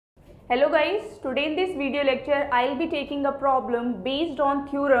Hello guys, today in this video lecture I'll be taking a problem based on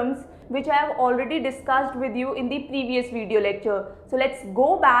theorems which I have already discussed with you in the previous video lecture. So let's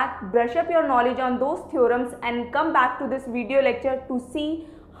go back, brush up your knowledge on those theorems and come back to this video lecture to see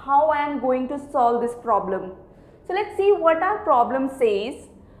how I am going to solve this problem. So let's see what our problem says.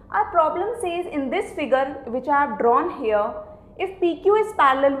 Our problem says in this figure which I have drawn here, if PQ is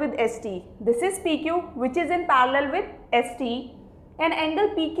parallel with ST, this is PQ which is in parallel with ST, and angle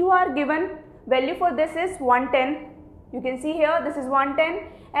PQ are given, value for this is 110, you can see here this is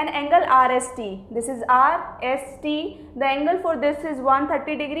 110, and angle RST, this is RST, the angle for this is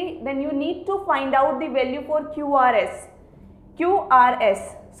 130 degree, then you need to find out the value for QRS.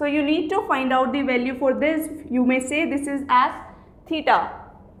 So you need to find out the value for this, you may say this is as theta.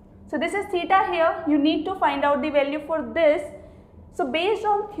 So this is theta here, you need to find out the value for this. So based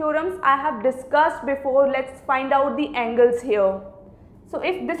on theorems I have discussed before, let's find out the angles here. So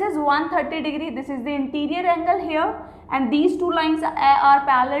if this is 130 degree, this is the interior angle here, and these two lines are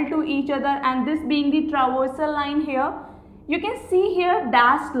parallel to each other, and this being the transversal line here, you can see here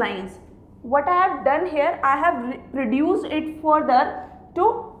dashed lines. What I have done here, I have reduced it further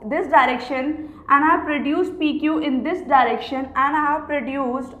to this direction, and I have produced PQ in this direction, and I have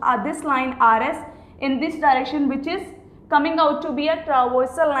produced this line RS in this direction, which is coming out to be a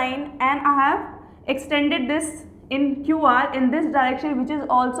transversal line, and I have extended this in QR in this direction, which is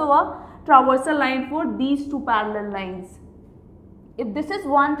also a transversal line for these two parallel lines. If this is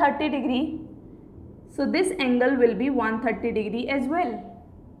 130 degree, so this angle will be 130 degree as well.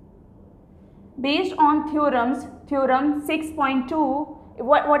 Based on theorems, theorem 6.2,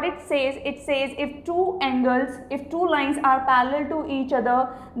 what it says if two lines are parallel to each other,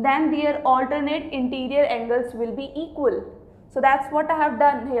 then their alternate interior angles will be equal. So that's what I have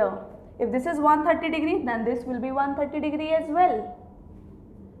done here. If this is 130 degree, then this will be 130 degree as well.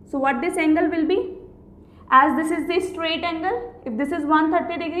 So what this angle will be? As this is the straight angle, if this is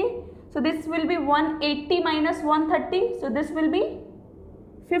 130 degree, so this will be 180 minus 130, so this will be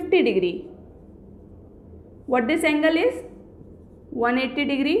 50 degree. What this angle is? 180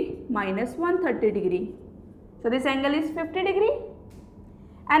 degree minus 130 degree. So this angle is 50 degree.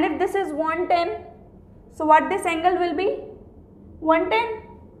 And if this is 110, so what this angle will be? 110.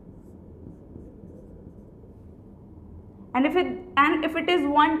 And if it is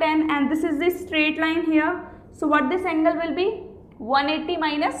 110 and this is the straight line here, so what this angle will be? 180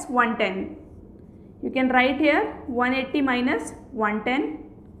 minus 110. You can write here 180 minus 110.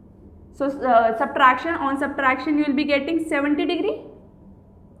 So subtraction you will be getting 70 degree.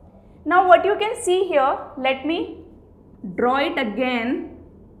 Now what you can see here, let me draw it again.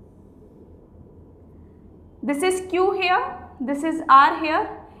 This is Q here, this is R here,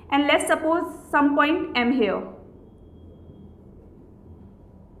 and let's suppose some point M here.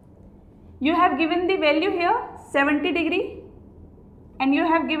 You have given the value here 70 degree and you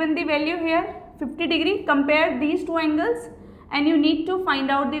have given the value here 50 degree. Compare these two angles and you need to find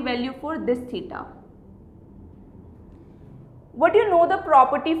out the value for this theta. What you know the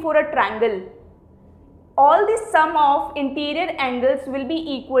property for a triangle? All the sum of interior angles will be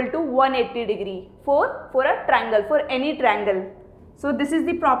equal to 180 degree for a triangle, for any triangle. So this is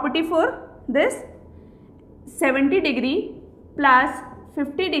the property for this 70 degree plus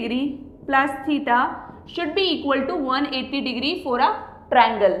 50 degree plus theta should be equal to 180 degree for a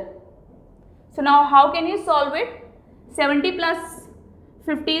triangle. So now how can you solve it? 70 plus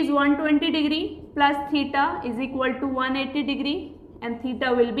 50 is 120 degree plus theta is equal to 180 degree and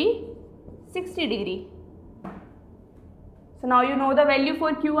theta will be 60 degree. So now you know the value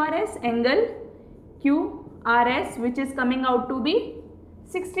for QRS, angle QRS, which is coming out to be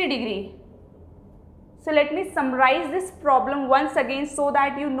 60 degree. So let me summarize this problem once again so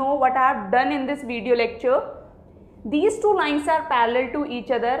that you know what I have done in this video lecture. These two lines are parallel to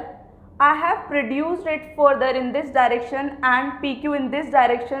each other. I have produced it further in this direction and PQ in this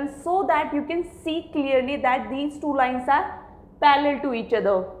direction so that you can see clearly that these two lines are parallel to each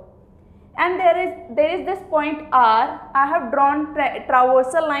other. And there is this point R. I have drawn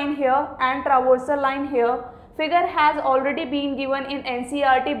transversal line here and transversal line here. Figure has already been given in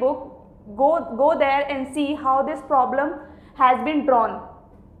NCERT book. Go there and see how this problem has been drawn.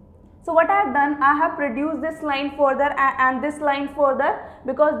 So what I have done, I have produced this line further and this line further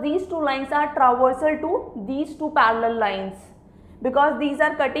because these two lines are transversal to these two parallel lines, because these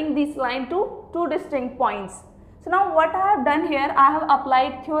are cutting this line to two distinct points. So now what I have done here, I have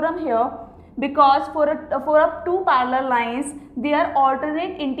applied theorem here because for two parallel lines, their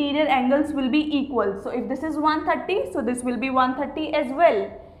alternate interior angles will be equal. So if this is 130, so this will be 130 as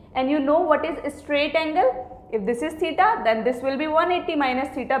well. And you know what is a straight angle? If this is theta, then this will be 180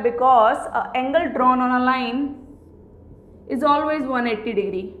 minus theta, because angle drawn on a line is always 180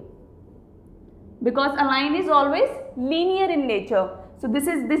 degree, because a line is always linear in nature. So this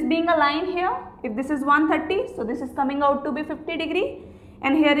being a line here, if this is 130, so this is coming out to be 50 degree,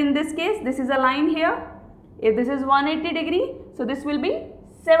 and here in this case this is a line here. If this is 180 degree, so this will be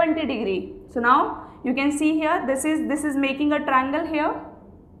 70 degree. So now you can see here, this is making a triangle here.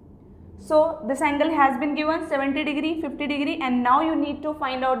 So this angle has been given 70 degree, 50 degree, and now you need to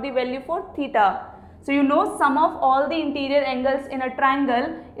find out the value for theta. So you know sum of all the interior angles in a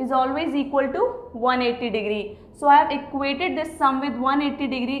triangle is always equal to 180 degree. So I have equated this sum with 180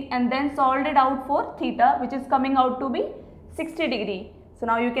 degree and then solved it out for theta, which is coming out to be 60 degree. So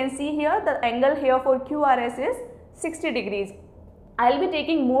now you can see here the angle here for QRS is 60 degrees. I will be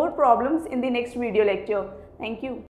taking more problems in the next video lecture. Thank you.